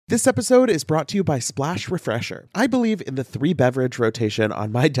This episode is brought to you by Splash Refresher. I believe in the 3-beverage rotation on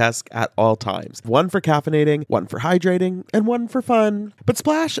my desk at all times. One for caffeinating, one for hydrating, and one for fun. But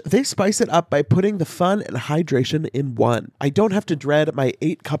Splash, they spice it up by putting the fun and hydration in one. I don't have to dread my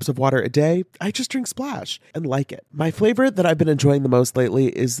 8 cups of water a day. I just drink Splash and like it. My flavor that I've been enjoying the most lately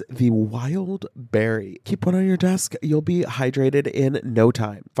is the Wild Berry. Keep one on your desk. You'll be hydrated in no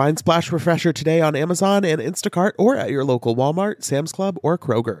time. Find Splash Refresher today on Amazon and Instacart or at your local Walmart, Sam's Club, or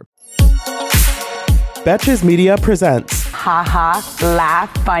Kroger. Betches Media presents Haha,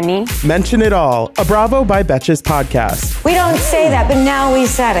 laugh, funny. Mention It All, a Bravo by Betches podcast. We don't say that, but now we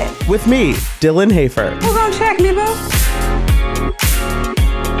said it. With me, Dylan Hafer. Hold on, check me, boo.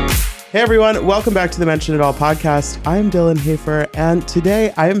 Hey everyone, welcome back to the Mention It All podcast. I'm Dylan Hafer, and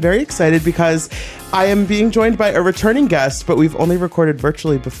today I am very excited because I am being joined by a returning guest, but we've only recorded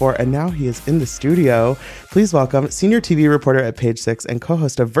virtually before, and now he is in the studio. Please welcome senior TV reporter at Page Six and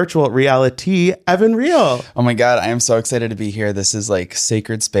co-host of Virtual Reality, Evan Real. Oh my God, I am so excited to be here. This is like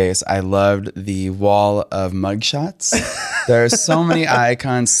sacred space. I loved the wall of mugshots. There are so many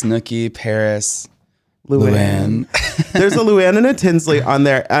icons, Snooki, Paris, Luann. There's a Luann and a Tinsley on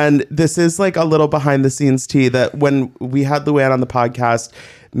there, and this is like a little behind the scenes tea that when we had Luann on the podcast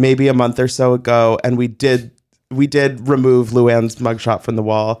maybe a month or so ago, and we did remove Luann's mugshot from the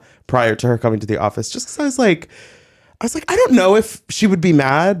wall prior to her coming to the office, just because I was like, I don't know if she would be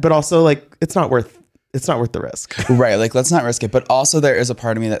mad, but also like it's not worth the risk. Right, like let's not risk it. But also there is a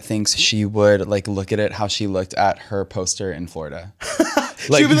part of me that thinks she would like look at it how she looked at her poster in Florida.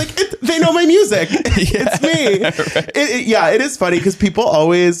 Like, she'd be like, they know my music. It's me. Right. It is funny because people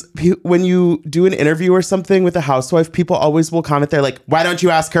always, when you do an interview or something with a housewife, people always will comment there like, why don't you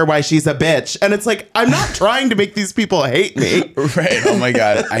ask her why she's a bitch? And it's like, I'm not trying to make these people hate me. Right. Oh my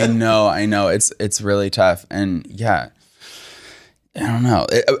God. I know. It's really tough. And yeah, I don't know.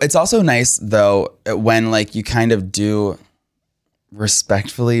 It's also nice though, when like you kind of do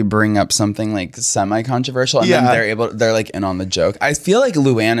respectfully bring up something like semi-controversial and then they're like in on the joke. I feel like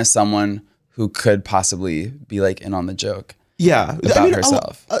Luann is someone who could possibly be like in on the joke. Yeah. About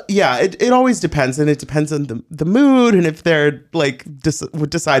herself. It always depends, and it depends on the mood and if they're like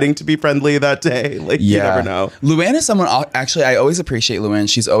deciding to be friendly that day. Like you never know. Luann is someone, actually I always appreciate Luann.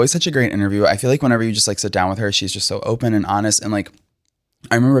 She's always such a great interviewer. I feel like whenever you just like sit down with her, she's just so open and honest. And like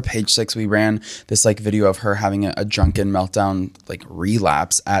I remember Page Six, we ran this like video of her having a drunken meltdown, like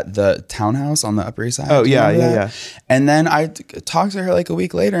relapse at the townhouse on the Upper East Side. Oh yeah. And then I talked to her like a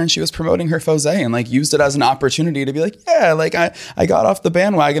week later, and she was promoting her Fose and like used it as an opportunity to be like, yeah, like I got off the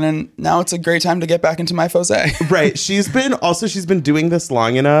bandwagon and now it's a great time to get back into my Fose. Right. She's been doing this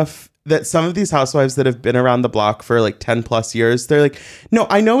long enough that some of these housewives that have been around the block for like 10 plus years, they're like, no,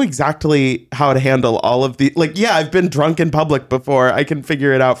 I know exactly how to handle all of the, like, yeah, I've been drunk in public before. I can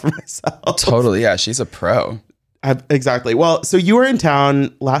figure it out for myself. Totally. Yeah. She's a pro. Exactly. Well, so you were in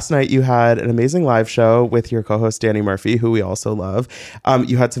town last night. You had an amazing live show with your co-host, Danny Murphy, who we also love.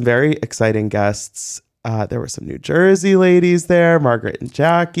 You had some very exciting guests. There were some New Jersey ladies there, Margaret and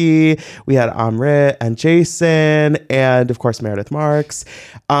Jackie. We had Amrit and Jason, and of course Meredith Marks.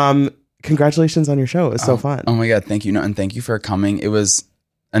 Congratulations on your show. It was so fun. Oh my God, thank you. No, and thank you for coming. It was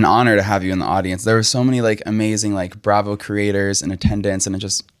an honor to have you in the audience. There were so many like amazing like Bravo creators in attendance, and it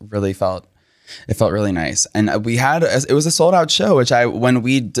just really felt really nice. And it was a sold out show, which when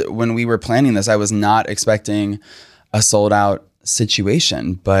we were planning this, I was not expecting a sold out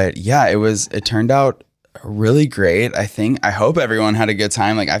situation, but yeah, it turned out really great. I hope everyone had a good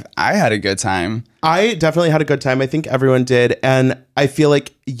time. Like I had a good time. I definitely had a good time. I think everyone did. And I feel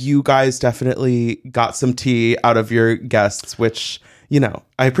like you guys definitely got some tea out of your guests, which, you know,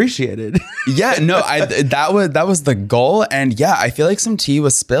 I appreciated. Yeah, no, that was the goal. And yeah, I feel like some tea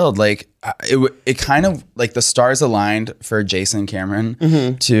was spilled. Like it kind of like the stars aligned for Jason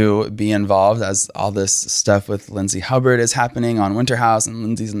Cameron to be involved as all this stuff with Lindsay Hubbard is happening on Winter House, and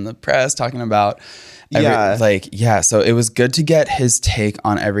Lindsay's in the press talking about so it was good to get his take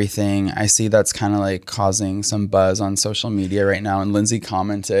on everything. I see that's kind of like causing some buzz on social media right now. And Lindsay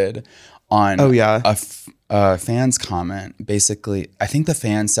commented on a fan's comment. Basically, I think the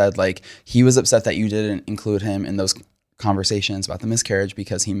fan said like he was upset that you didn't include him in those conversations about the miscarriage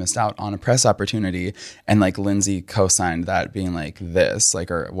because he missed out on a press opportunity. And like Lindsay co-signed that, being like this, like,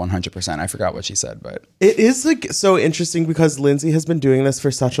 or 100%. I forgot what she said, but it is like so interesting because Lindsay has been doing this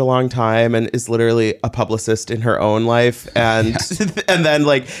for such a long time and is literally a publicist in her own life, and and then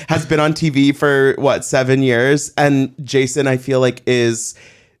like has been on TV for 7 years. And Jason, I feel like, is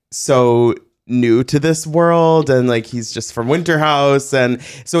so new to this world, and like he's just from Winter House, and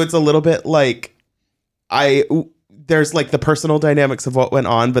so it's a little bit like there's like the personal dynamics of what went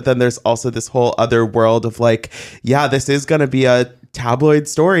on, but then there's also this whole other world of like, yeah, this is going to be a tabloid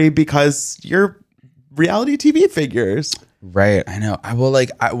story because you're reality TV figures. Right. I know.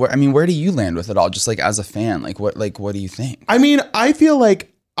 I mean, where do you land with it all? Just like as a fan, what do you think? I mean, I feel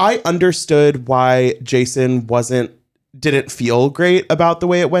like I understood why Jason didn't feel great about the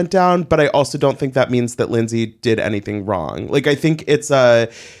way it went down, but I also don't think that means that Lindsay did anything wrong. Like, I think it's a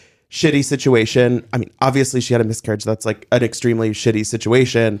shitty situation. I mean, obviously she had a miscarriage. That's like an extremely shitty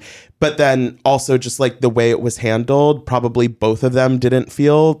situation. But then also just like the way it was handled, probably both of them didn't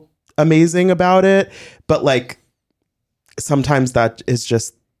feel amazing about it. But like, sometimes that is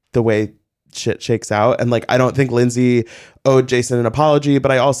just the way shit shakes out. And like, I don't think Lindsay owed Jason an apology, but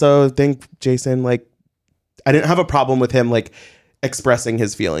I also think Jason, like, I didn't have a problem with him like expressing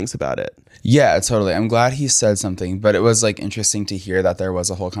his feelings about it. Yeah, totally. I'm glad he said something, but it was like interesting to hear that there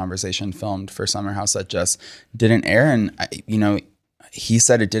was a whole conversation filmed for Summer House that just didn't air. And, he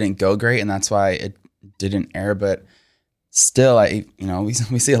said it didn't go great and that's why it didn't air. But still, we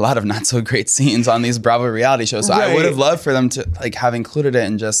see a lot of not so great scenes on these Bravo reality shows. So I would have loved for them to like have included it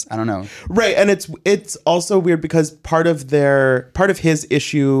and just, I don't know. Right. And it's also weird because part of his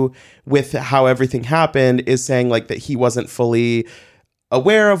issue with how everything happened is saying like that he wasn't fully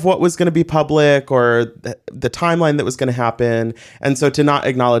aware of what was going to be public or the timeline that was going to happen. And so to not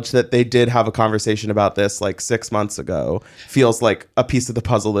acknowledge that they did have a conversation about this like 6 months ago feels like a piece of the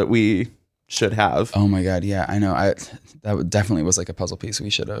puzzle that we should have. Oh my God. Yeah, I know. That definitely was like a puzzle piece we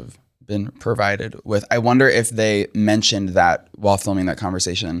should have been provided with. I wonder if they mentioned that while filming that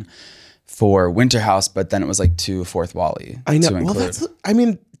conversation for Winter House, but then it was like to Fourth Wally. I know. Well,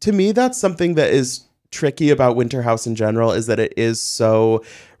 to me, that's something that is tricky about Winter House in general is that it is so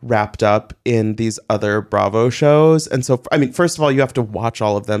wrapped up in these other Bravo shows. And so, I mean, first of all, you have to watch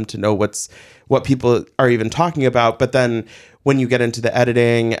all of them to know what people are even talking about. But then when you get into the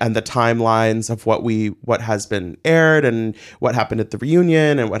editing and the timelines of what has been aired and what happened at the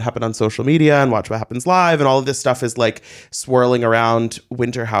reunion and what happened on social media and watch what happens live and all of this stuff is like swirling around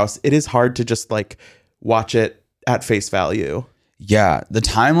Winter House, it is hard to just like watch it at face value. Yeah, the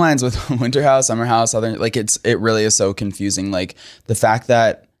timelines with Winter House, Summer House, Southern, like it really is so confusing. Like the fact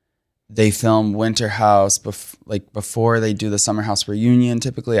that they film Winter House before they do the Summer House reunion.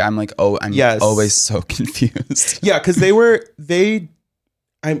 Typically, I'm like, always so confused. Yeah, because what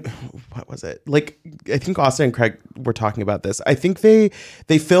was it? Like, I think Austin and Craig were talking about this. I think they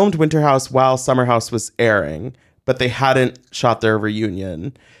filmed Winter House while Summer House was airing, but they hadn't shot their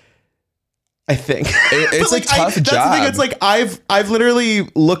reunion. I think it's like a tough job. That's the thing. It's like I've literally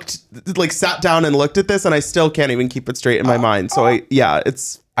sat down and looked at this, and I still can't even keep it straight in my mind. So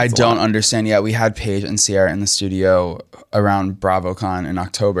I don't understand. Yeah, we had Paige and Sierra in the studio around BravoCon in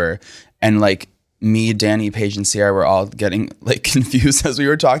October, and like me, Danny, Paige, and Sierra were all getting like confused as we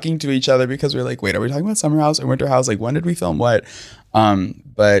were talking to each other because we were like, wait, are we talking about Summer House or Winter House? Like, when did we film what?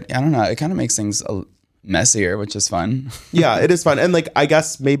 But I don't know. It kind of makes things messier, which is fun. Yeah, it is fun, and like I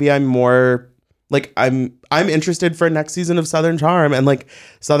guess maybe I'm more. Like I'm interested for next season of Southern Charm, and like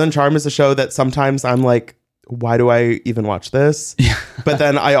Southern Charm is a show that sometimes I'm like, why do I even watch this? Yeah. But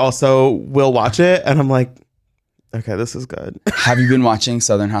then I also will watch it, and I'm like, okay, this is good. Have you been watching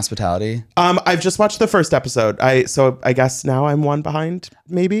Southern Hospitality? I've just watched the first episode. So I guess now I'm one behind.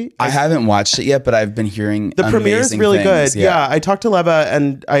 Maybe I haven't watched it yet, but I've been hearing the premiere is really things. good. Yeah, I talked to Leva,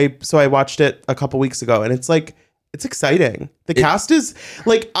 and I watched it a couple weeks ago, and it's like it's exciting. The cast is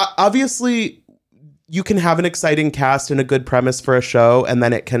like obviously. You can have an exciting cast and a good premise for a show, and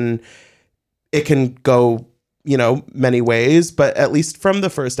then it can go, many ways. But at least from the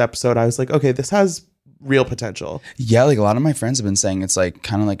first episode, I was like, okay, this has real potential. Yeah, like a lot of my friends have been saying it's like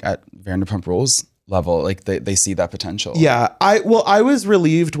kind of like at Vanderpump Rules level, like they see that potential. Yeah, I was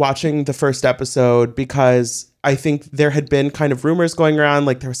relieved watching the first episode because I think there had been kind of rumors going around,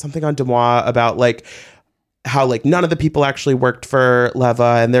 like there was something on Demois about like how like none of the people actually worked for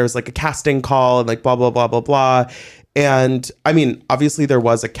Leva, and there was like a casting call and like blah blah blah blah blah. And I mean, obviously there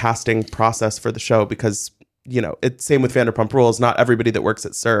was a casting process for the show because it's same with Vanderpump Rules. Not everybody that works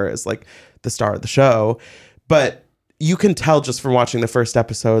at SUR is like the star of the show, but you can tell just from watching the first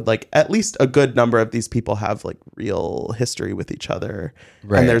episode, like at least a good number of these people have like real history with each other,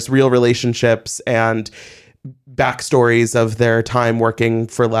 right. And there's real relationships and backstories of their time working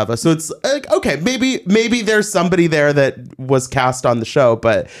for Leva. So it's like, okay, maybe there's somebody there that was cast on the show,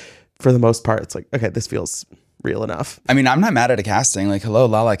 but for the most part, it's like, okay, this feels real enough. I mean, I'm not mad at a casting. Like, hello,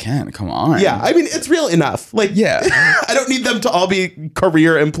 Lala Kent, come on. Yeah, I mean, it's real enough. Like, yeah, I don't need them to all be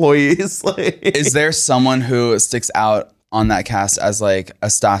career employees. Like, is there someone who sticks out on that cast as like a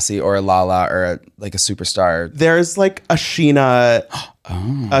Stassi or a Lala or like a superstar? There's like a Sheena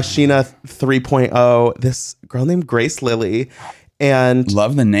 3.0, this girl named Grace Lilly. And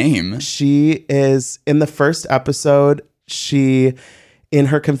Love the name. she is in the first episode. She, in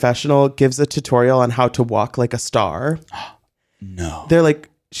her confessional, gives a tutorial on how to walk like a star. No. They're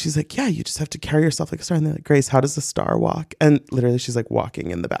like, she's like, yeah, you just have to carry yourself like a star. And they're like, Grace, how does a star walk? And literally she's like walking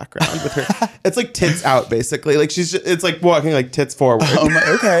in the background with her. It's like tits out, basically. Like it's like walking like tits forward.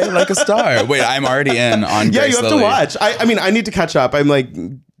 Okay, like a star. Wait, I'm already in on Yeah, Grace you have Lilly. to watch. I mean, I need to catch up. I'm like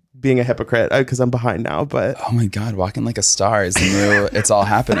being a hypocrite because I'm behind now, but Oh my God, walking like a star is the new, it's all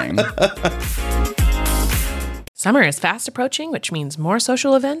happening. Summer is fast approaching, which means more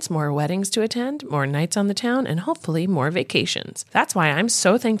social events, more weddings to attend, more nights on the town, and hopefully more vacations. That's why I'm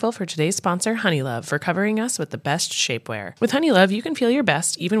so thankful for today's sponsor, Honeylove, for covering us with the best shapewear. With Honeylove, you can feel your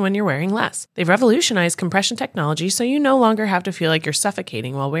best even when you're wearing less. They've revolutionized compression technology so you no longer have to feel like you're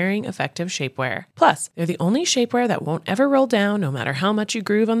suffocating while wearing effective shapewear. Plus, they're the only shapewear that won't ever roll down no matter how much you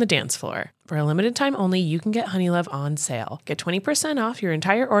groove on the dance floor. For a limited time only, you can get Honeylove on sale. Get 20% off your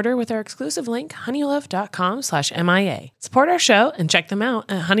entire order with our exclusive link, honeylove.com/MIA. Support our show and check them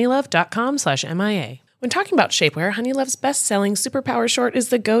out at honeylove.com/MIA. When talking about shapewear, Honeylove's best-selling Superpower Short is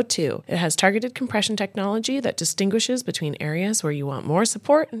the go-to. It has targeted compression technology that distinguishes between areas where you want more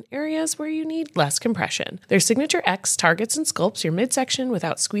support and areas where you need less compression. Their Signature X targets and sculpts your midsection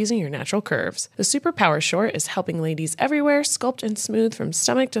without squeezing your natural curves. The Superpower Short is helping ladies everywhere sculpt and smooth from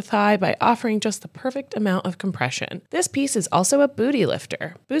stomach to thigh by offering just the perfect amount of compression. This piece is also a booty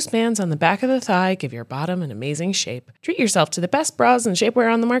lifter. Boost bands on the back of the thigh give your bottom an amazing shape. Treat yourself to the best bras and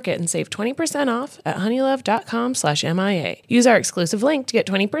shapewear on the market and save 20% off at honeylove.com/MIA. Use our exclusive link to get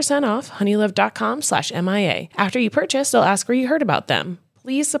 20% off honeylove.com/MIA. After you purchase, they'll ask where you heard about them.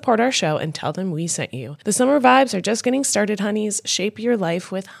 Please support our show and tell them we sent you. The summer vibes are just getting started, honeys. Shape your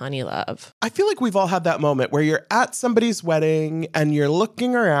life with Honeylove. I feel like we've all had that moment where you're at somebody's wedding and you're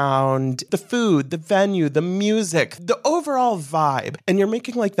looking around the food, the venue, the music, the overall vibe, and you're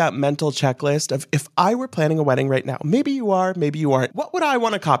making like that mental checklist of if I were planning a wedding right now, maybe you are, maybe you aren't. What would I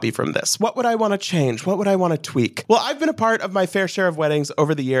want to copy from this? What would I want to change? What would I want to tweak? Well, I've been a part of my fair share of weddings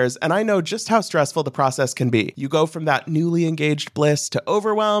over the years, and I know just how stressful the process can be. You go from that newly engaged bliss to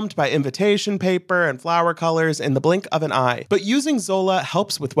overwhelmed by invitation paper and flower colors in the blink of an eye. But using Zola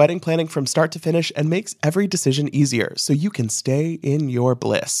helps with wedding planning from start to finish and makes every decision easier so you can stay in your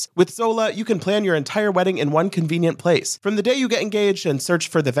bliss. With Zola, you can plan your entire wedding in one convenient place. From the day you get engaged and search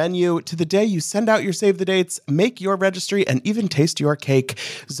for the venue to the day you send out your save the dates, make your registry, and even taste your cake,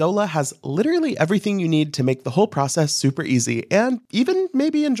 Zola has literally everything you need to make the whole process super easy and even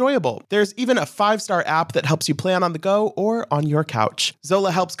maybe enjoyable. There's even a 5-star app that helps you plan on the go or on your couch.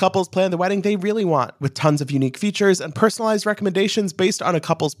 Zola helps couples plan the wedding they really want. With tons of unique features and personalized recommendations based on a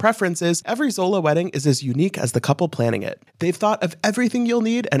couple's preferences, every Zola wedding is as unique as the couple planning it. They've thought of everything you'll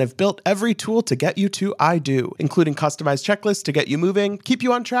need and have built every tool to get you to I do, including customized checklists to get you moving, keep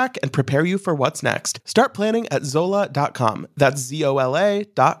you on track, and prepare you for what's next. Start planning at Zola.com. That's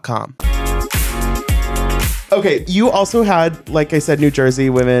ZOLA.com. Okay, you also had, like I said, New Jersey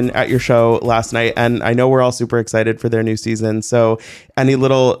women at your show last night, and I know we're all super excited for their new season. So any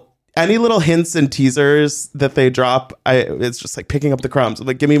little hints and teasers that they drop, it's just like picking up the crumbs. I'm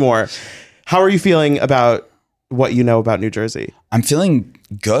like, give me more. How are you feeling about what you know about New Jersey? I'm feeling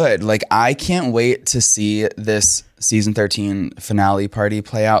good. Like, I can't wait to see this season 13 finale party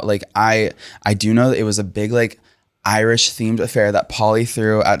play out. Like, I do know that it was a big, like, Irish themed affair that Pauly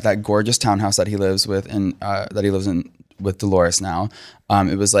threw at that gorgeous townhouse that he lives with in with Dolores now.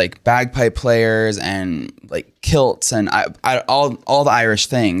 It was like bagpipe players and like kilts and all the Irish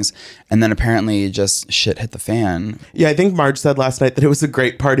things. And then apparently just shit hit the fan. Yeah, I think Marge said last night that it was a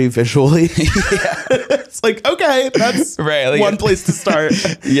great party visually. It's like, okay, that's right, like, one place to start.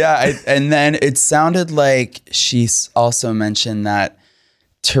 Yeah, and then it sounded like she also mentioned that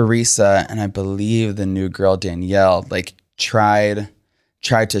Teresa and I believe the new girl Danielle like tried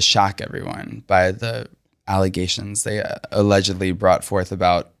to shock everyone by the allegations they allegedly brought forth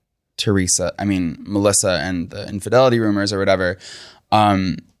about Melissa and the infidelity rumors or whatever.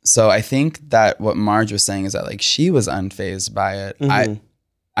 So I think that what Marge was saying is that like she was unfazed by it. Mm-hmm.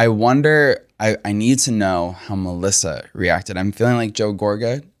 I wonder, I need to know how Melissa reacted. I'm feeling like Joe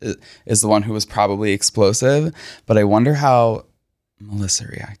Gorga is the one who was probably explosive, but I wonder how Melissa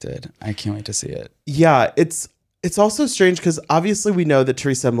reacted. I can't wait to see it. Yeah, it's also strange because obviously we know that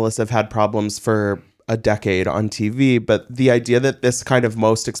Teresa and Melissa have had problems for a decade on TV, but the idea that this kind of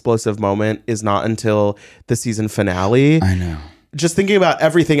most explosive moment is not until the season finale. I know. Just thinking about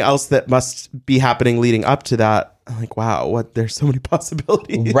everything else that must be happening leading up to that, I'm like, wow, what? There's so many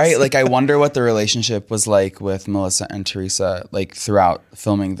possibilities. Right. Like, I wonder what the relationship was like with Melissa and Teresa, like throughout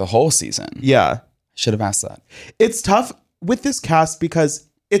filming the whole season. Yeah. Should have asked that. It's tough with this cast because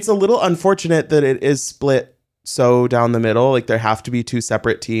it's a little unfortunate that it is split so down the middle. Like, there have to be two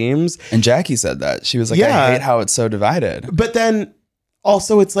separate teams. And Jackie said that. She was like, Yeah. I hate how it's so divided. But then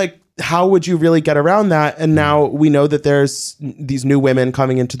also it's like, how would you really get around that? And now we know that there's these new women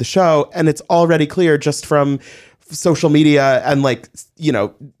coming into the show, and it's already clear just from social media and like, you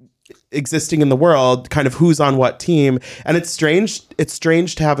know, existing in the world, kind of who's on what team. And it's strange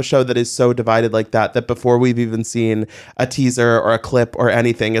to have a show that is so divided like that before we've even seen a teaser or a clip or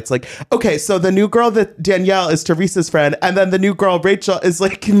anything, it's like, okay, so the new girl that Danielle is Teresa's friend, and then the new girl Rachel is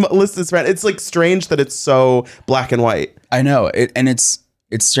like Melissa's friend. It's like strange that it's so black and white. I know it, and it's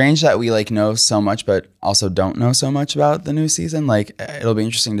strange that we like know so much, but also don't know so much about the new season. Like, it'll be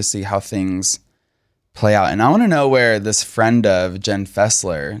interesting to see how things play out. And I want to know where this friend of Jen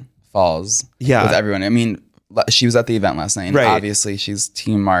Fessler falls with everyone. I mean, she was at the event last night, and obviously she's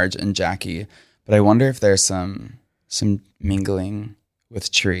Team Marge and Jackie. But I wonder if there's some mingling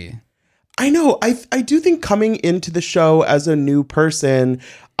with Tree. I know. I do think coming into the show as a new person,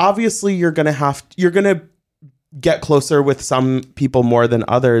 obviously you're gonna get closer with some people more than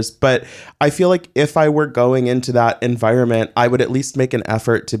others. But I feel like if I were going into that environment, I would at least make an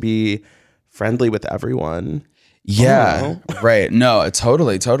effort to be friendly with everyone. Yeah, right. No,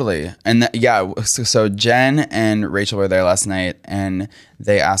 totally. And so Jen and Rachel were there last night, and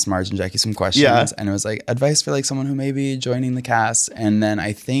they asked Marge and Jackie some questions, and it was like advice for like someone who may be joining the cast. And then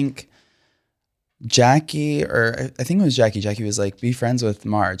I think Jackie was like, be friends with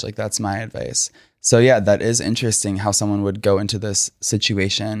Marge. Like, that's my advice. So yeah, that is interesting how someone would go into this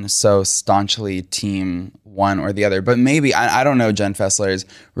situation so staunchly team one or the other. But maybe, I don't know Jen Fessler's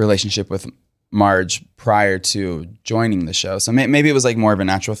relationship with Marge prior to joining the show. So maybe it was like more of a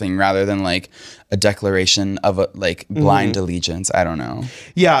natural thing rather than like a declaration of a like blind allegiance. I don't know.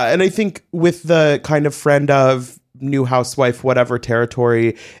 Yeah. And I think with the kind of friend of new housewife, whatever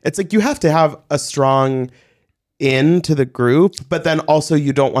territory, it's like you have to have a strong into the group, but then also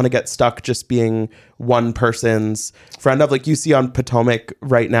you don't want to get stuck just being one person's friend of, like you see on Potomac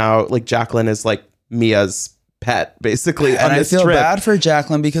right now, like Jacqueline is like Mia's pet basically. And I feel bad for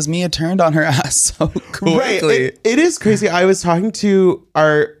Jacqueline because Mia turned on her ass so quickly. Right. It is crazy. I was talking to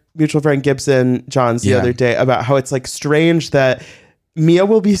our mutual friend Gibson Johns the other day about how it's like strange that Mia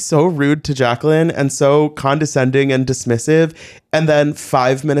will be so rude to Jacqueline and so condescending and dismissive. And then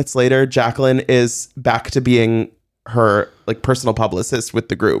 5 minutes later, Jacqueline is back to being her like personal publicist with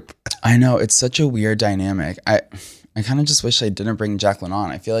the group. I know. It's such a weird dynamic. I kind of just wish I didn't bring Jacqueline on.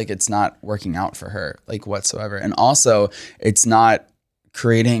 I feel like it's not working out for her like whatsoever. And also it's not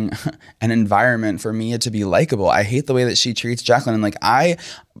creating an environment for Mia to be likable. I hate the way that she treats Jacqueline. And like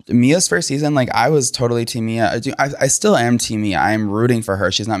Mia's first season, like I was totally Team Mia. I still am Team Mia. I am rooting for her.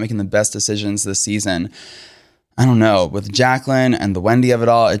 She's not making the best decisions this season. I don't know. With Jacqueline and the Wendy of it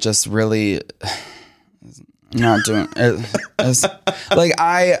all, it just really not doing it. Like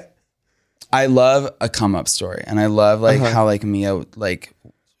I love a come up story, and I love like how like Mia like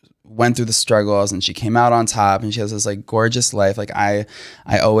went through the struggles and she came out on top and she has this like gorgeous life. Like I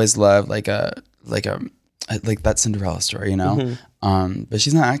always loved like that Cinderella story, you know? But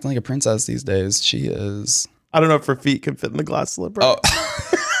she's not acting like a princess these days. She is. I don't know if her feet can fit in the glass slipper. Oh.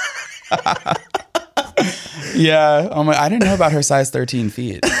 Yeah. Oh my, I didn't know about her size 13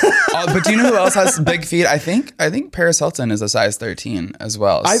 feet. But do you know who else has big feet? I think Paris Hilton is a size 13 as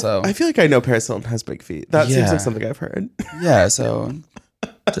well. I feel like I know Paris Hilton has big feet. That seems like something I've heard. Yeah. So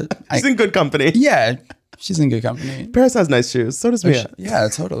she's in good company. Yeah. She's in good company. Paris has nice shoes. So does Mia. Yeah,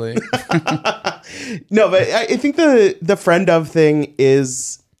 totally. No, but I think the friend of thing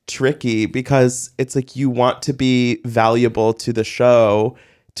is tricky because it's like you want to be valuable to the show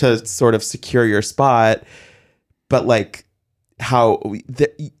to sort of secure your spot, but like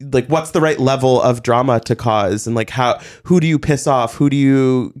what's the right level of drama to cause, and like who do you piss off, who do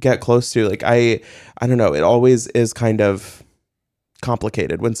you get close to? Like I don't know, it always is kind of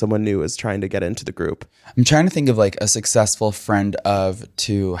complicated when someone new is trying to get into the group. I'm trying to think of like a successful friend of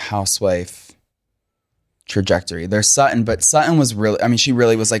to housewife trajectory. There's Sutton, but Sutton was really, I mean, she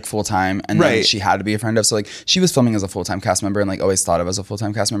really was like full-time, and then she had to be a friend of, so like she was filming as a full-time cast member and like always thought of as a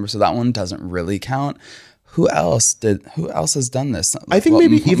full-time cast member, so that one doesn't really count. Who else has done this? I think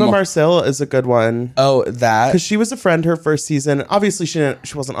maybe Eva Marcille is a good one. Oh, that? Because she was a friend her first season. Obviously she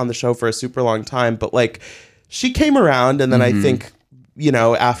wasn't on the show for a super long time, but like she came around, and then I think, you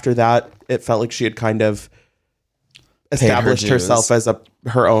know, after that it felt like she had kind of established dues. herself as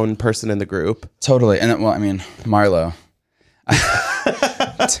her own person in the group. Totally. And then, well, I mean, Marlo.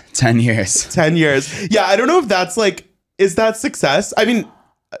 10 years. 10 years. Yeah, I don't know if that's like, is that success? I mean,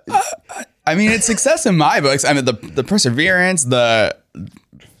 it's success in my books. I mean, the perseverance, the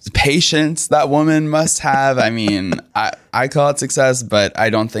patience that woman must have. I mean, I call it success, but I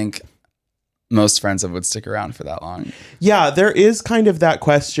don't think most friends would stick around for that long. Yeah, there is kind of that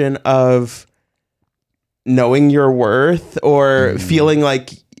question of knowing your worth or feeling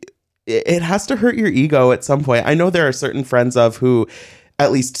like it has to hurt your ego at some point. I know there are certain friends of who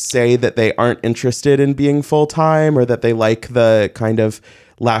at least say that they aren't interested in being full-time or that they like the kind of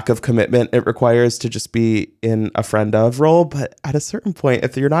lack of commitment it requires to just be in a friend of role. But at a certain point,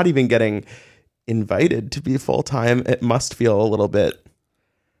 if you're not even getting invited to be full-time, it must feel a little bit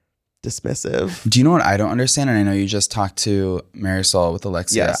dismissive. Do you know what I don't understand? And I know you just talked to Marisol with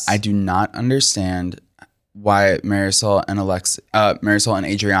Alexia. Yes. I do not understand why Marisol and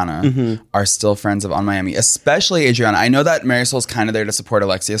Adriana are still friends of On Miami, especially Adriana. I know that Marisol's kind of there to support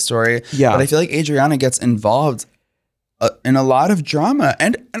Alexia's story, Yeah. but I feel like Adriana gets involved in a lot of drama,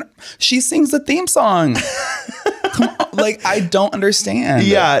 and she sings the theme song. Come on, like, I don't understand.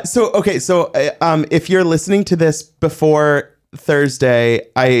 Yeah. So if you're listening to this before Thursday,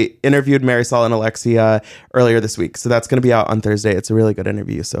 I interviewed Marisol and Alexia earlier this week. So that's going to be out on Thursday. It's a really good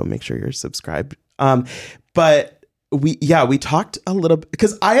interview. So make sure you're subscribed. But we talked a little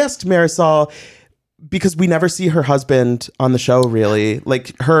because I asked Marisol, because we never see her husband on the show, really.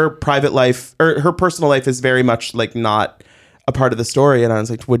 Like, her private life or her personal life is very much like not a part of the story. And I was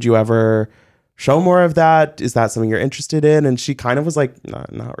like, would you ever show more of that? Is that something you're interested in? And she kind of was like,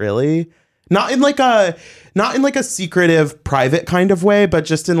 not really. Not in like a secretive private kind of way, but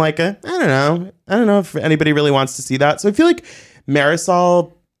just in like I don't know if anybody really wants to see that. So I feel like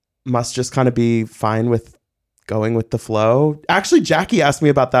Marisol must just kind of be fine with going with the flow. Actually, Jackie asked me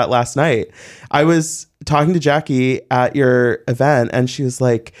about that last night. I was talking to Jackie at your event, and she was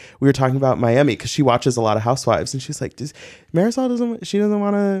like, we were talking about Miami because she watches a lot of Housewives, and she was like, Marisol doesn't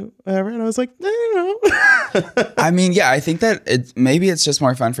want to whatever. And I was like, I don't know. I mean, yeah, I think that maybe it's just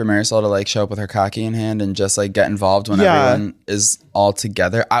more fun for Marisol to like show up with her cocky in hand and just like get involved when everyone is all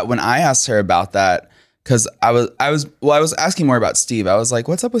together. When I asked her about that, because I was asking more about Steve. I was like,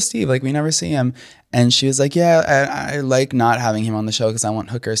 what's up with Steve? Like, we never see him. And she was like, yeah, I like not having him on the show because I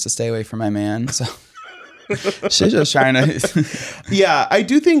want hookers to stay away from my man. So she's just trying to. Yeah, I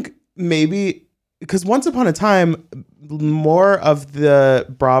do think maybe because once upon a time, more of the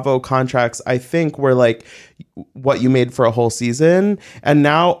Bravo contracts, I think, were like what you made for a whole season. And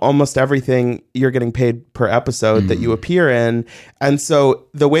now almost everything you're getting paid per episode that you appear in. And so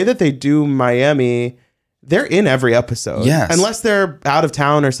the way that they do Miami, they're in every episode. Yes. Unless they're out of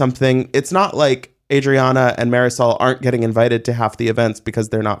town or something. It's not like Adriana and Marisol aren't getting invited to half the events because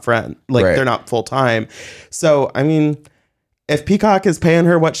they're not they're not full time. So, I mean, if Peacock is paying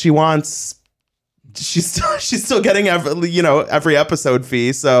her what she wants, she's still getting every episode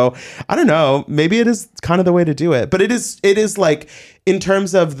fee. So I don't know, maybe it is kind of the way to do it, but it is like, in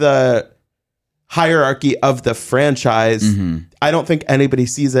terms of the hierarchy of the franchise, I don't think anybody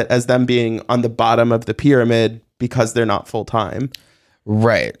sees it as them being on the bottom of the pyramid because they're not full time.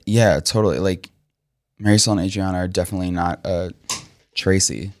 Right. Yeah, totally. Like, Marisol and Adriana are definitely not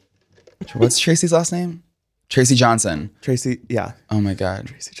Tracy. What's Tracy's last name? Tracy Johnson. Tracy, yeah. Oh my God.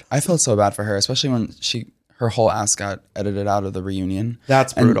 Tracy Johnson. I felt so bad for her, especially when her whole ass got edited out of the reunion.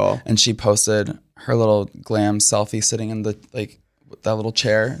 That's brutal. And she posted her little glam selfie sitting in that little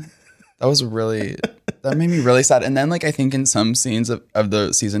chair. That made me really sad. And then like, I think in some scenes of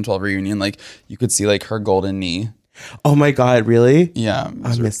the season 12 reunion, like you could see like her golden knee. Oh my God, really? Yeah.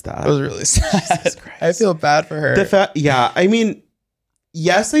 I missed that. It was really sad. I feel bad for her. Yeah, I mean,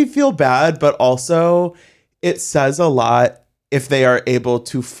 yes, I feel bad, but also it says a lot if they are able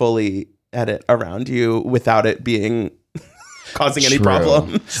to fully edit around you without it being causing any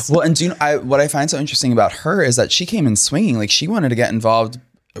problems. Well, and do you know, what I find so interesting about her is that she came in swinging. Like, she wanted to get involved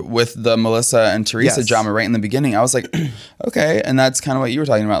with the Melissa and Teresa drama right in the beginning. I was like, okay. And that's kind of what you were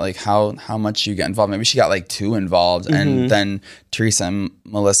talking about, like how much you get involved. Maybe she got like too involved, and then Teresa and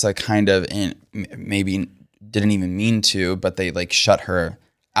Melissa kind of maybe didn't even mean to, but they like shut her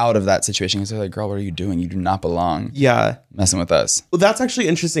out of that situation because they're like, girl, what are you doing? You do not belong messing with us. Well, that's actually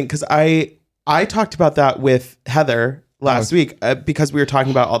interesting because I talked about that with Heather last week because we were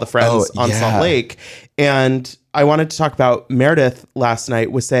talking about all the friends on Salt Lake, and I wanted to talk about Meredith last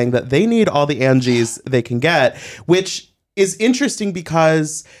night was saying that they need all the Angies they can get, which is interesting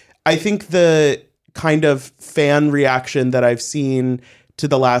because I think the kind of fan reaction that I've seen to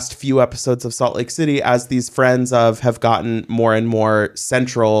the last few episodes of Salt Lake City as these friends of have gotten more and more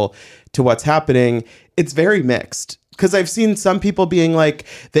central to what's happening, it's very mixed. Because I've seen some people being like,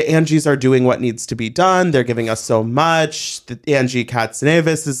 the Angies are doing what needs to be done. They're giving us so much. The Angie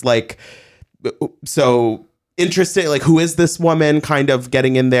Katsanevis is like, so interesting. Like, who is this woman kind of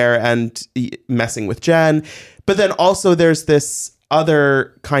getting in there and messing with Jen? But then also there's this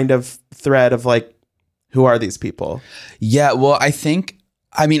other kind of thread of like, who are these people? Yeah, well, I kind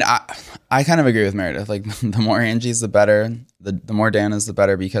of agree with Meredith. Like, the more Angie's, the better. The more Dana's, the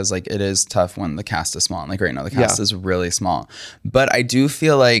better, because like it is tough when the cast is small. And like right now, the cast is really small. But I do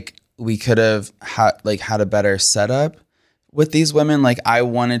feel like we could have had a better setup with these women. Like, I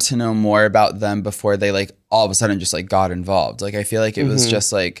wanted to know more about them before they like all of a sudden just like got involved. Like, I feel like it was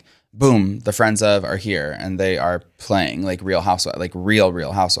just like, boom, the friends of are here and they are playing like Real Housewives, like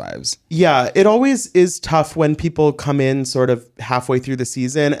real Housewives. Yeah, it always is tough when people come in sort of halfway through the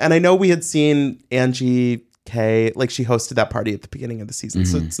season. And I know we had seen Angie K, like she hosted that party at the beginning of the season.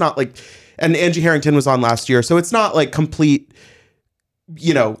 So it's not like, and Angie Harrington was on last year. So it's not like complete,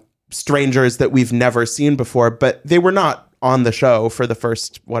 strangers that we've never seen before, but they were not on the show for the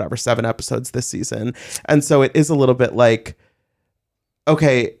first, 7 episodes this season. And so it is a little bit like,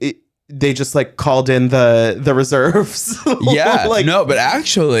 okay, they just like called in the reserves. Yeah, no, but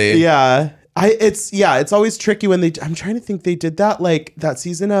actually, yeah, it's always tricky when I'm trying to think, they did that like that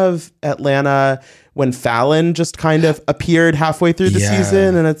season of Atlanta when Fallon just kind of appeared halfway through the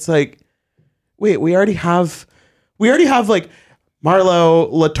season, and it's like, wait, we already have like Marlo,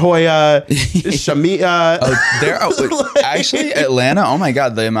 LaToya, Shamia. Actually Atlanta. Oh my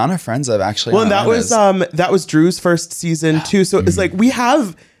God, the amount of friends I've actually. Well, and that was Drew's first season too. So it's like we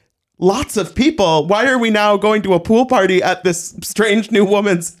have lots of people. Why are we now going to a pool party at this strange new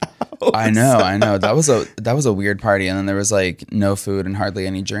woman's house? I know. That was a weird party, and then there was like no food and hardly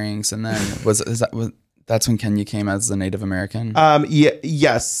any drinks, and then that's when Kenya came as the Native American.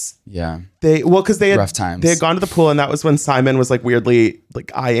 Yes. Yeah. Because they had rough times. They had gone to the pool, and that was when Simon was like weirdly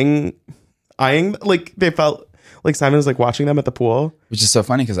like eyeing, like they felt like Simon was like watching them at the pool, which is so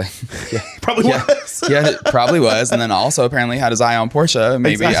funny because probably was. Yeah, it probably was, and then also apparently had his eye on Portia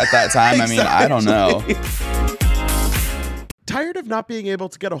maybe at that time. I mean, I don't know. Tired of not being able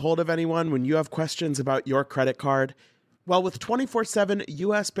to get a hold of anyone when you have questions about your credit card? Well, with 24/7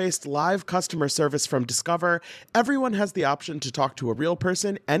 US-based live customer service from Discover, everyone has the option to talk to a real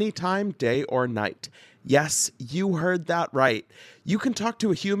person anytime, day or night. Yes, you heard that right. You can talk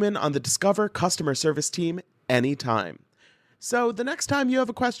to a human on the Discover customer service team anytime. So the next time you have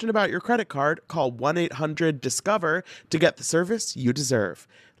a question about your credit card, call 1-800-DISCOVER to get the service you deserve.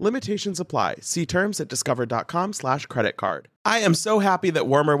 Limitations apply. See terms at discover.com/creditcard. I am so happy that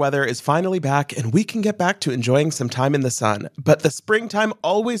warmer weather is finally back and we can get back to enjoying some time in the sun. But the springtime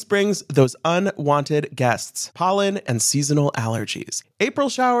always brings those unwanted guests, pollen and seasonal allergies. April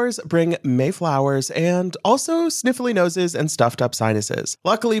showers bring May flowers and also sniffly noses and stuffed up sinuses.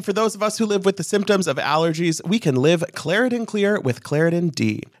 Luckily for those of us who live with the symptoms of allergies, we can live Claritin Clear with Claritin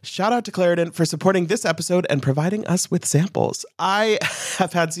D. Shout out to Claritin for supporting this episode and providing us with samples. I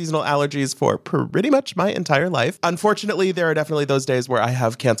have had seasonal allergies for pretty much my entire life. Unfortunately, there are definitely those days where I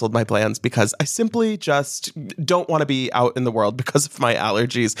have canceled my plans because I simply just don't want to be out in the world because of my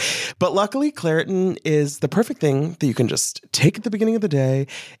allergies. But luckily, Claritin is the perfect thing that you can just take at the beginning of the day,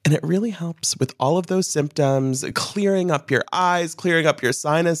 and it really helps with all of those symptoms, clearing up your eyes, clearing up your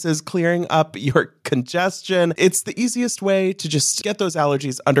sinuses, clearing up your congestion. It's the easiest way to just get those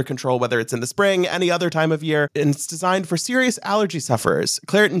allergies under control, whether it's in the spring, any other time of year, and it's designed for serious allergy sufferers.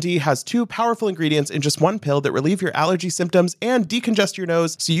 Claritin D has 2 powerful ingredients in just one pill that relieve your allergy symptoms and decongest your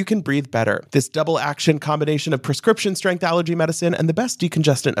nose so you can breathe better. This double action combination of prescription strength allergy medicine and the best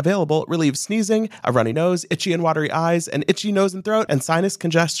decongestant available relieves sneezing, a runny nose, itchy and watery eyes, an itchy nose and throat, and sinus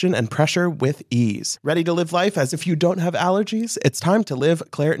congestion and pressure with ease. Ready to live life as if you don't have allergies? It's time to live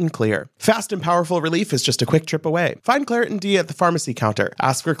Claritin Clear. Fast and powerful relief is just a quick trip away. Find Claritin D at the pharmacy counter.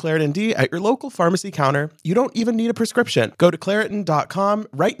 Ask for Claritin D at your local pharmacy counter. You don't even need a prescription. Go to Claritin.com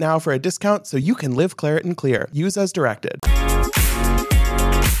right now for a discount so you can live Claritin Clear. Use as directed.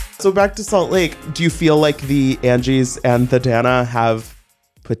 So back to Salt Lake, do you feel like the Angies and the Dana have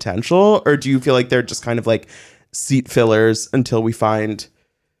potential, or do you feel like they're just kind of like seat fillers until we find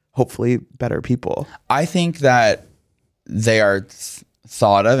hopefully better people? I think that they are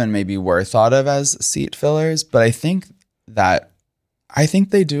thought of and maybe were thought of as seat fillers, but I think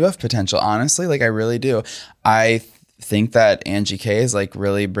they do have potential, honestly. Like, I really do. I think that Angie K is like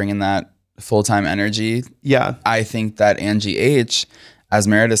really bringing that full-time energy. Yeah. I think that Angie H, as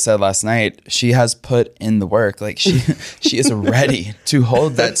Meredith said last night, she has put in the work. Like she is ready to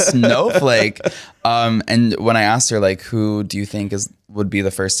hold that snowflake. And when I asked her, like, who do you think would be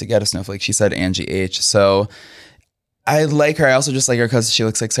the first to get a snowflake? She said Angie H. So I like her. I also just like her because she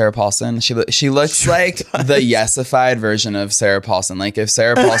looks like Sarah Paulson. She looks like the yesified version of Sarah Paulson. Like if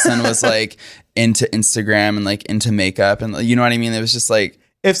Sarah Paulson was like into Instagram and like into makeup and you know what I mean? It was just like,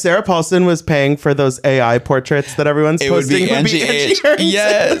 if Sarah Paulson was paying for those AI portraits that everyone's posting, it would be Angie H.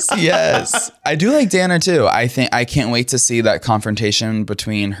 Yes. I do like Dana too. I can't wait to see that confrontation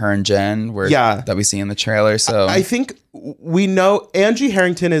between her and Jen that we see in the trailer. So I think we know Angie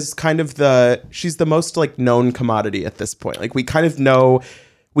Harrington is kind of she's the most like known commodity at this point. Like we kind of know,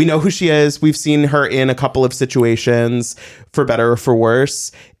 we know who she is. We've seen her in a couple of situations for better or for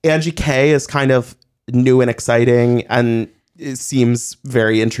worse. Angie K is kind of new and exciting and it seems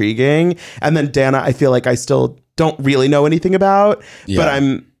very intriguing. And then Dana, I feel like I still don't really know anything about, but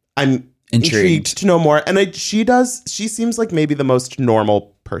I'm intrigued to know more. And she seems like maybe the most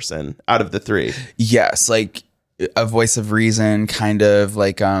normal person out of the three. Yes, like a voice of reason, kind of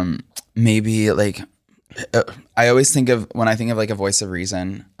like maybe like I always think of, when I think of like a voice of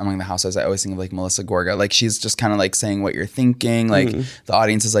reason among the housewives, I always think of like Melissa Gorga. Like she's just kind of like saying what you're thinking. Like the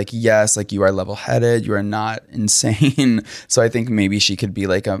audience is like, yes, like you are level-headed, you are not insane. So I think maybe she could be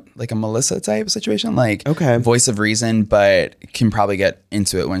like a Melissa type situation, like voice of reason, but can probably get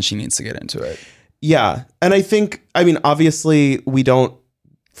into it when she needs to get into it. Yeah. And I think, I mean, obviously we don't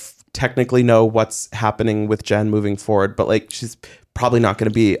technically know what's happening with Jen moving forward, but like she's probably not going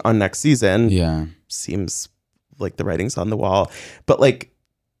to be on next season. Yeah. Seems like the writing's on the wall, but like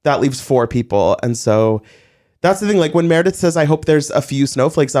that leaves 4 people. And so that's the thing. Like when Meredith says, I hope there's a few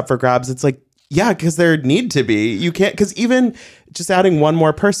snowflakes up for grabs, it's like, yeah, because there need to be. You can't, because even just adding one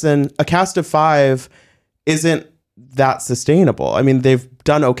more person, a cast of 5 isn't that sustainable. I mean, they've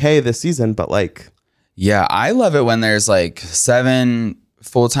done okay this season, but like, yeah, I love it when there's like 7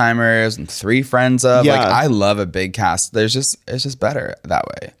 full-timers and 3 friends of like, I love a big cast. It's just better that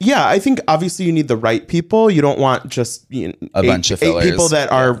way. Yeah, I think obviously you need the right people. You don't want just a bunch of fillers. 8 people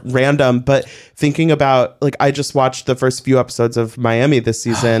that are random. But thinking about, like, I just watched the first few episodes of Miami this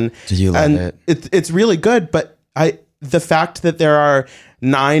season. Did you love it? It's really good, but the fact that there are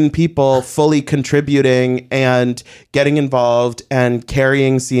 9 people fully contributing and getting involved and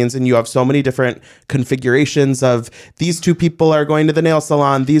carrying scenes, and you have so many different configurations of these 2 people are going to the nail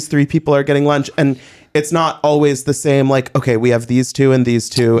salon, these 3 people are getting lunch, and it's not always the same, like, okay, we have these 2 and these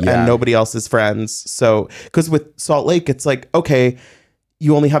 2 and nobody else is friends. So because with Salt Lake, it's like, okay,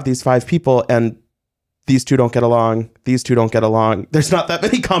 you only have these 5 people and these 2 don't get along, these 2 don't get along. There's not that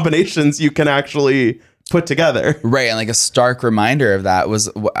many combinations you can actually put together. Right. And like a stark reminder of that was,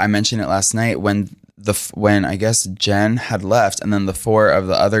 I mentioned it last night, when I guess Jen had left and then the 4 of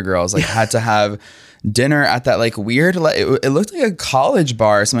the other girls like had to have dinner at that like weird, it looked like a college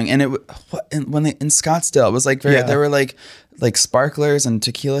bar or something. And in Scottsdale, it was like there were like sparklers and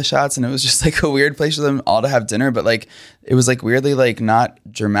tequila shots, and it was just like a weird place for them all to have dinner, but like it was like weirdly like not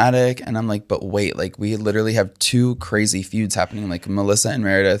dramatic. And I'm like, but wait, like we literally have 2 crazy feuds happening, like Melissa and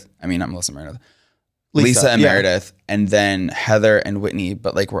Meredith. I mean, not Melissa and Meredith. Lisa and Meredith, and then Heather and Whitney,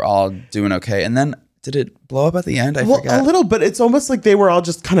 but like we're all doing okay. And then did it blow up at the end? I forgot. A little, but it's almost like they were all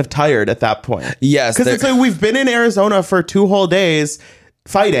just kind of tired at that point. Yes. Because it's like we've been in Arizona for 2 whole days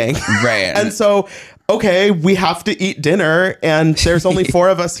fighting. Right. And so, okay, we have to eat dinner and there's only 4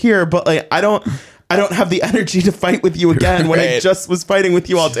 of us here, but like I don't have the energy to fight with you again when I just was fighting with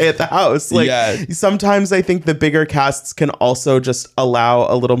you all day at the house. Like sometimes I think the bigger casts can also just allow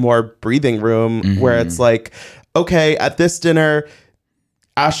a little more breathing room where it's like, okay, at this dinner,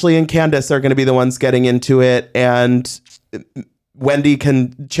 Ashley and Candace are going to be the ones getting into it and Wendy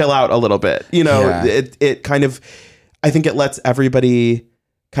can chill out a little bit. You know, it kind of, I think it lets everybody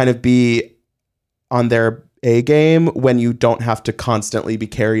kind of be on their A game when you don't have to constantly be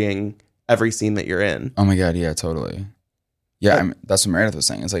carrying every scene that you're in. Oh my God. Yeah, totally. Yeah. I mean, that's what Meredith was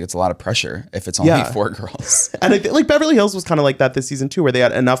saying. It's like, it's a lot of pressure if it's only 4 girls. And I think like Beverly Hills was kind of like that this season too, where they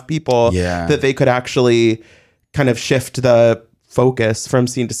had enough people that they could actually kind of shift the focus from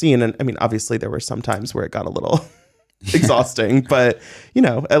scene to scene. And I mean, obviously there were some times where it got a little exhausting, but you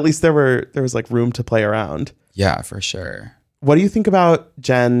know, at least there was like room to play around. Yeah, for sure. What do you think about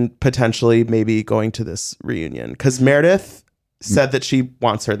Jen potentially maybe going to this reunion? Because Meredith said that she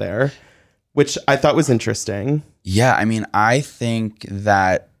wants her there, which I thought was interesting. Yeah, I mean, I think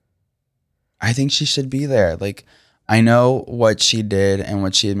she should be there. Like, I know what she did and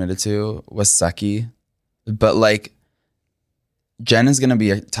what she admitted to was sucky, but like, Jen is going to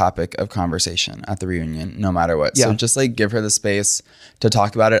be a topic of conversation at the reunion, no matter what. So Yeah. just like give her the space to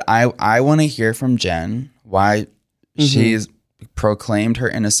talk about it. I want to hear from Jen why she's proclaimed her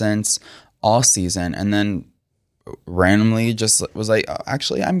innocence all season and then randomly just was like, oh,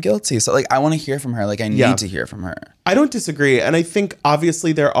 actually, I'm guilty. So like, I want to hear from her. Like I need to hear from her. I don't disagree. And I think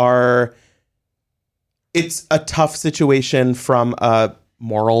obviously it's a tough situation from a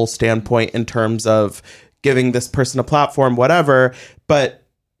moral standpoint in terms of giving this person a platform, whatever. But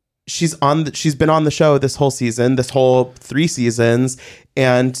she's been on the show this whole season, this whole 3 seasons.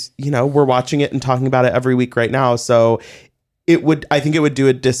 And, we're watching it and talking about it every week right now. So I think it would do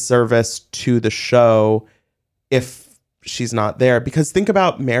a disservice to the show if she's not there, because think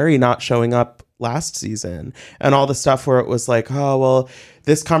about Mary not showing up last season and all the stuff where it was like, oh, well,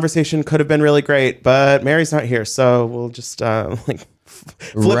 this conversation could have been really great, but Mary's not here. So we'll just flip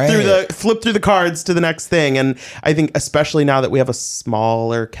through the cards to the next thing. And I think especially now that we have a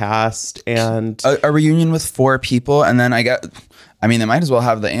smaller cast and a reunion with 4 people. And then they might as well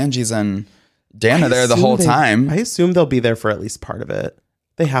have the Angies and Dana there the whole time. I assume they'll be there for at least part of it.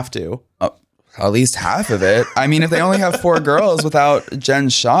 They have to. At least half of it. I mean, if they only have 4 girls without Jen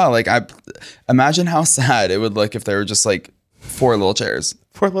Shah, like I imagine how sad it would look if there were just like 4 little chairs.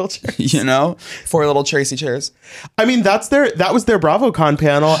 4 little chairs. 4 little Tracy chairs. I mean, that was their BravoCon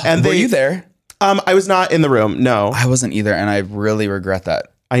panel. And were you there? I was not in the room. No, I wasn't either, and I really regret that.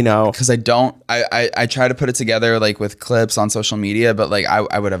 I know, because I try to put it together like with clips on social media, but like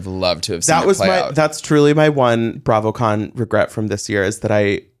I would have loved to have seen it play out. That's truly my one BravoCon regret from this year, is that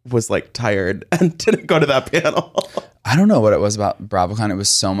I was like tired and didn't go to that panel. I don't know what it was about BravoCon. It was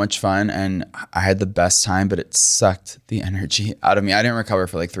so much fun and I had the best time, but it sucked the energy out of me. I didn't recover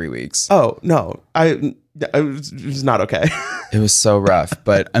for like 3 weeks. Oh no, it was not okay. It was so rough,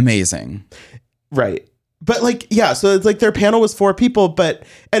 but amazing. Right. But like, yeah, so it's like their panel was 4 people,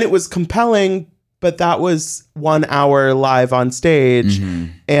 and it was compelling, but that was 1 hour live on stage.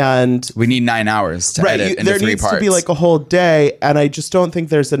 And we need 9 hours to edit into 3 parts. There needs to be like a whole day. And I just don't think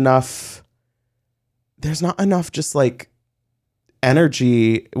there's not enough just like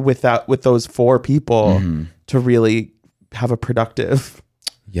energy with those 4 people to really have a productive,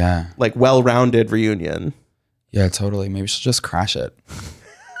 like well-rounded reunion. Yeah, totally. Maybe she'll just crash it.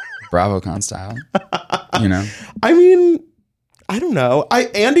 BravoCon style. I mean, I don't know.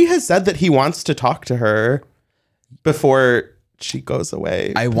 Andy has said that he wants to talk to her before she goes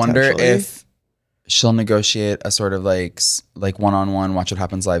away. I wonder if she'll negotiate a sort of like one-on-one Watch What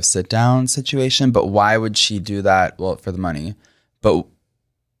Happens Live sit down situation. But why would she do that? Well, for the money. But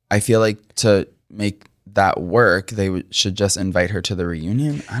I feel like to make that work, they should just invite her to the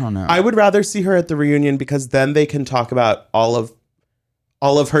reunion. I don't know. I would rather see her at the reunion, because then they can talk about all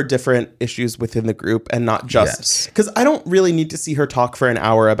of her different issues within the group, and not just because I don't really need to see her talk for an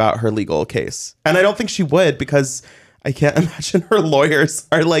hour about her legal case. And I don't think she would, because I can't imagine her lawyers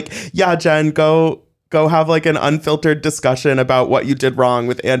are like, yeah, Jen, go have like an unfiltered discussion about what you did wrong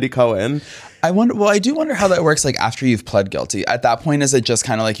with Andy Cohen. I do wonder how that works, like after you've pled guilty. At that point, is it just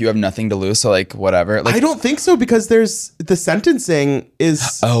kind of like you have nothing to lose, so like whatever? Like, I don't think so, because there's the sentencing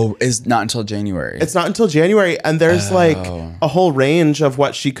is not until January. It's not until January, and there's like a whole range of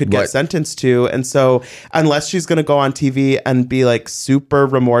what she could get sentenced to. And so unless she's going to go on TV and be like super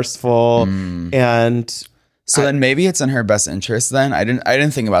remorseful and then maybe it's in her best interest then. I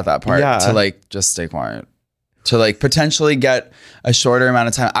didn't think about that part, to like just stay quiet. To like potentially get a shorter amount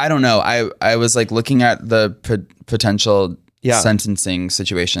of time. I don't know. I was like looking at the potential sentencing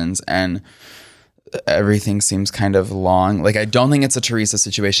situations, and everything seems kind of long. Like I don't think it's a Teresa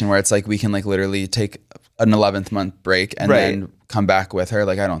situation where it's like we can like literally take an 11th month break and then come back with her.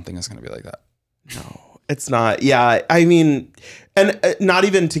 Like I don't think it's going to be like that. No, it's not. Yeah, I mean, and not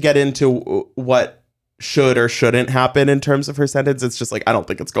even to get into what should or shouldn't happen in terms of her sentence. It's just like, I don't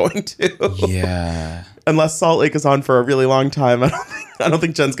think it's going to. Yeah. Unless Salt Lake is on for a really long time, I don't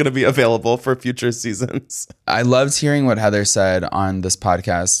think Jen's going to be available for future seasons. I loved hearing what Heather said on this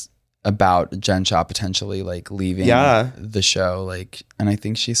podcast about Jen Shah potentially like leaving the show. Like, and I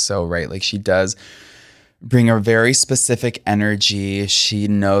think she's so right. Like she does bring a very specific energy. She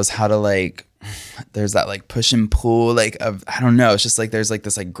knows how to like, there's that like push and pull, like of, I don't know. It's just like, there's like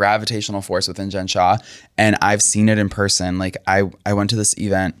this like gravitational force within Jen Shah. And I've seen it in person. Like I went to this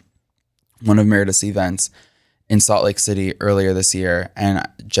event, one of Meredith's events in Salt Lake City earlier this year, and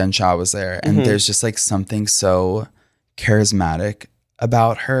Jen Shah was there. And there's just like something so charismatic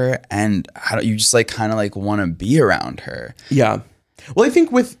about her. And how you just like kind of like want to be around her. Yeah. Well, I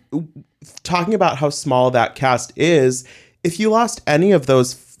think with talking about how small that cast is, if you lost any of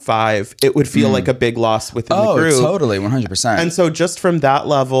those 5, it would feel like a big loss within the group. Oh, totally, 100%. And so just from that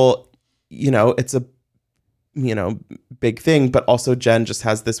level, it's a, big thing, but also Jen just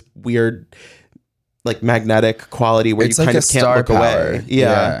has this weird, like, magnetic quality where it's you like kind a of can't star look power, away.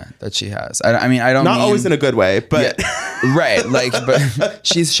 Yeah. that she has. I mean, I don't Not mean, always in a good way, but right, like, but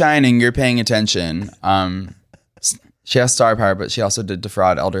she's shining. You're paying attention. She has star power, but she also did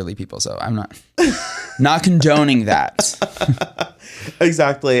defraud elderly people. So I'm not condoning that.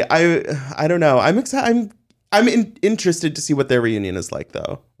 Exactly. I don't know. I'm excited. I'm interested to see what their reunion is like,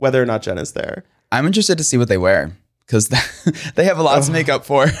 though, whether or not Jen is there. I'm interested to see what they wear because they have a lot to make up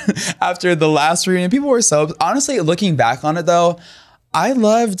for after the last reunion. People were so, honestly, looking back on it though, I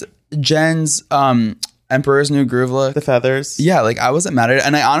loved Jen's Emperor's New Groove look. The feathers. Yeah, like I wasn't mad at it.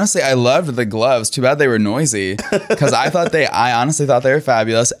 And I loved the gloves. Too bad they were noisy because I honestly thought they were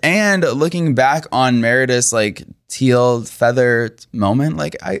fabulous. And looking back on Meredith's like teal feather moment,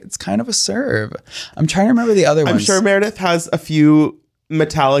 like it's kind of a serve. I'm trying to remember the other ones. I'm sure Meredith has a few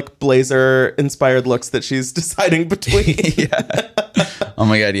metallic blazer inspired looks that she's deciding between. Yeah. Oh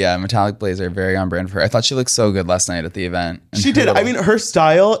my God. Yeah. Metallic blazer. Very on brand for her. I thought she looked so good last night at the event. She did. I mean, her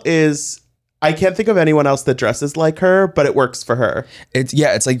style is, I can't think of anyone else that dresses like her, but it works for her.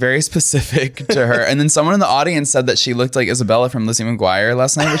 It's like very specific to her. And then someone in the audience said that she looked like Isabella from Lizzie McGuire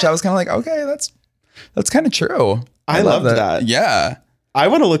last night, which I was kind of like, okay, that's kind of true. I love that. Yeah. I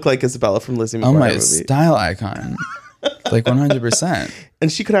want to look like Isabella from Lizzie McGuire My movie. style icon. Like 100%.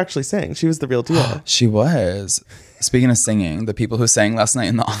 And she could actually sing. She was the real deal. She was. Speaking of singing, the people who sang last night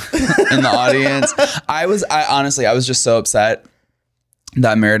in the in the audience, I was just so upset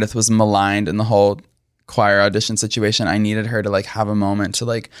that Meredith was maligned in the whole choir audition situation. I needed her to like have a moment to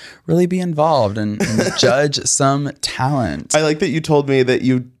like really be involved and judge some talent. I like that you told me that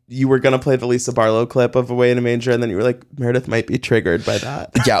you were going to play the Lisa Barlow clip of Away in a Manger, and then you were like, Meredith might be triggered by that.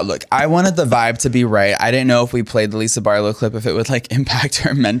 Yeah, look, I wanted the vibe to be right. I didn't know if we played the Lisa Barlow clip, if it would like impact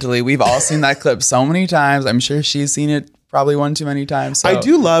her mentally. We've all seen that clip so many times. I'm sure she's seen it probably one too many times. So. I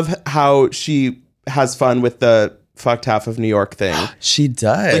do love how she has fun with the fucked half of New York thing. She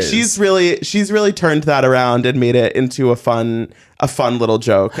does. Like she's really turned that around and made it into a fun little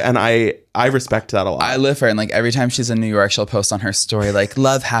joke, and I respect that a lot. I live for it, and like every time she's in New York, she'll post on her story like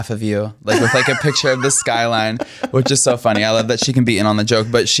 "love half of you," like with like a picture of the skyline, which is so funny. I love that she can be in on the joke,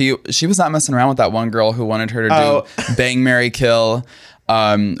 but she was not messing around with that one girl who wanted her to do Bang, Marry, Kill.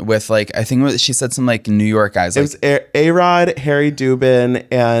 With like, I think she said some like New York guys. Like, it was A-Rod, Harry Dubin,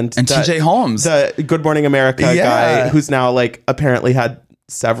 and TJ Holmes, the Good Morning America guy, who's now like apparently had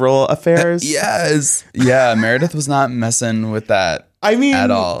several affairs. Yes. Yeah. Meredith was not messing with that. I mean,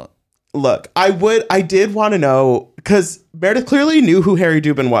 at all. Look, I did want to know, because Meredith clearly knew who Harry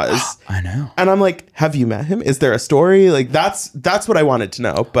Dubin was. I know. And I'm like, have you met him? Is there a story? Like that's what I wanted to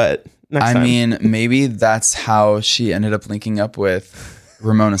know. But next time. I mean, maybe that's how she ended up linking up with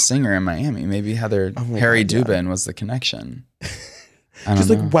Ramona Singer in Miami. Maybe Harry Dubin was the connection.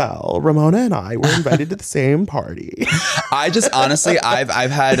 She's like, well, Ramona and I were invited to the same party. I just honestly, I've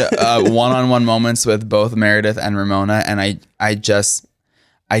had one-on-one moments with both Meredith and Ramona, and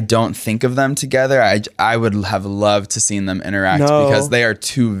I don't think of them together. I would have loved to seen them interact because they are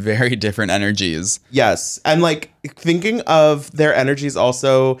two very different energies. Yes. And like thinking of their energies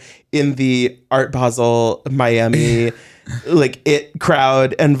also in the Art Basel Miami like it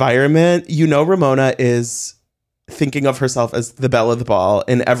crowd environment, Ramona is thinking of herself as the belle of the ball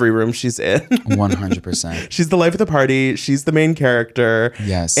in every room she's in. 100%. She's the life of the party. She's the main character.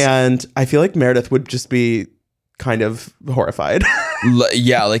 Yes. And I feel like Meredith would just be kind of horrified.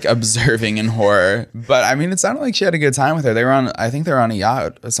 Yeah, like observing in horror. But I mean, it sounded like she had a good time with her. I think they were on a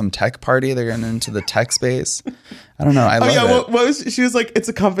yacht, some tech party. They're getting into the tech space. I don't know. I love it. She was like, it's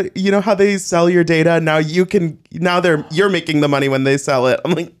a company. You know how they sell your data? Now you're making the money when they sell it.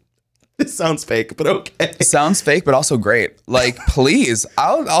 I'm like, this sounds fake, but okay. Sounds fake, but also great. Like, please,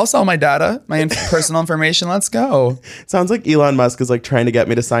 I'll sell my data, my personal information. Let's go. Sounds like Elon Musk is like trying to get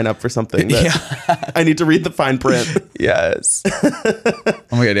me to sign up for something that I need to read the fine print. Yes.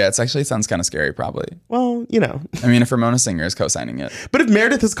 Oh my God, yeah. It actually sounds kind of scary, probably. Well, I mean, if Ramona Singer is co-signing it. But if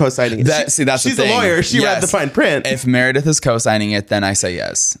Meredith is co-signing it, that's she's the thing. a lawyer. She read the fine print. If Meredith is co-signing it, then I say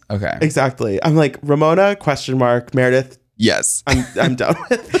yes. Okay. Exactly. I'm like, Ramona, ? Meredith. Yes. I'm done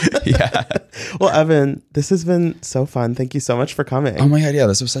with. Yeah. Well, Evan, this has been so fun. Thank you so much for coming. Oh my God, yeah,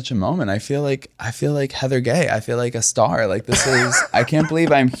 this was such a moment. I feel like Heather Gay. I feel like a star. Like this is I can't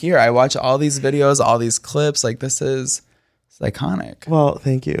believe I'm here. I watch all these videos, all these clips. Like this is iconic. Well,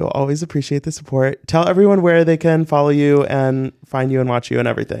 thank you. Always appreciate the support. Tell everyone where they can follow you and find you and watch you and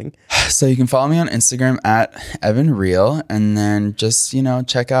everything. So you can follow me on Instagram at Evan Real, and then just,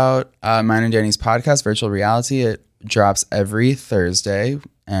 check out mine and Danny's podcast, Virtual Reality. It drops every Thursday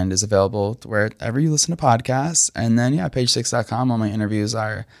and is available wherever you listen to podcasts. And then, page6.com, all my interviews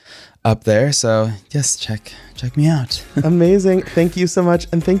are up there. So yes, check me out. Amazing. Thank you so much.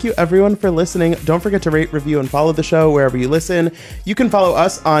 And thank you everyone for listening. Don't forget to rate, review, and follow the show wherever you listen. You can follow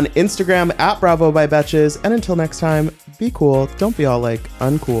us on Instagram at Bravo by Betches. And until next time, be cool. Don't be all like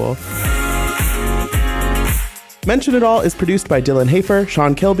uncool. Mention It All is produced by Dylan Hafer,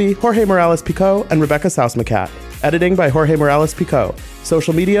 Sean Kilby, Jorge Morales-Pico, and Rebecca Sausmacat. Editing by Jorge Morales-Pico.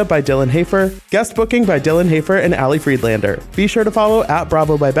 Social media by Dylan Hafer. Guest booking by Dylan Hafer and Ali Friedlander. Be sure to follow at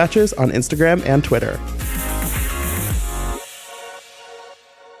Bravo by Betches on Instagram and Twitter.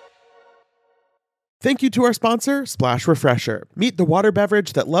 Thank you to our sponsor, Splash Refresher. Meet the water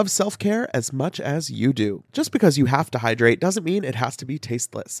beverage that loves self-care as much as you do. Just because you have to hydrate doesn't mean it has to be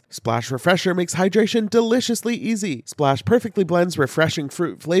tasteless. Splash Refresher makes hydration deliciously easy. Splash perfectly blends refreshing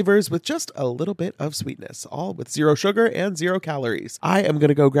fruit flavors with just a little bit of sweetness, all with 0 sugar and 0 calories. I am going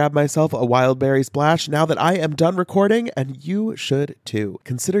to go grab myself a wild berry splash now that I am done recording, and you should too.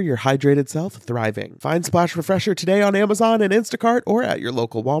 Consider your hydrated self thriving. Find Splash Refresher today on Amazon and Instacart or at your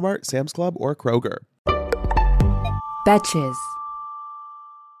local Walmart, Sam's Club, or Kroger. Betches.